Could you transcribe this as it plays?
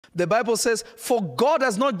The Bible says, for God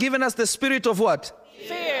has not given us the spirit of what?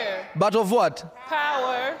 Fear. But of what?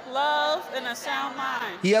 Power, love, and a sound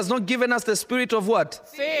mind. He has not given us the spirit of what?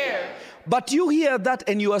 Fear. But you hear that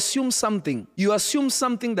and you assume something. You assume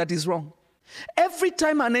something that is wrong. Every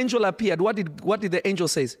time an angel appeared, what did the angel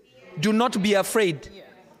say? Do not be afraid. Yeah.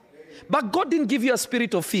 But God didn't give you a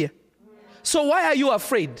spirit of fear. So why are you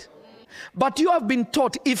afraid? But you have been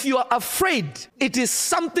taught if you are afraid, it is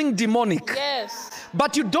something demonic. Yes.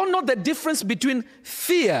 But you don't know the difference between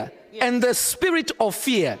fear and the spirit of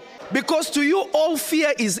fear. Because to you, all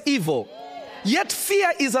fear is evil. Yet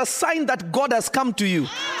fear is a sign that God has come to you.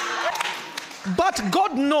 But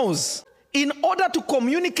God knows, in order to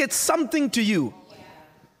communicate something to you,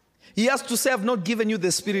 He has to say, I've not given you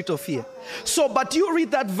the spirit of fear. So, but you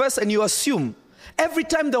read that verse and you assume, every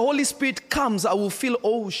time the Holy Spirit comes, I will feel,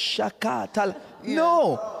 oh, shaka, tal.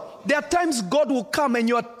 No. There are times God will come and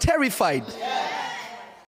you are terrified.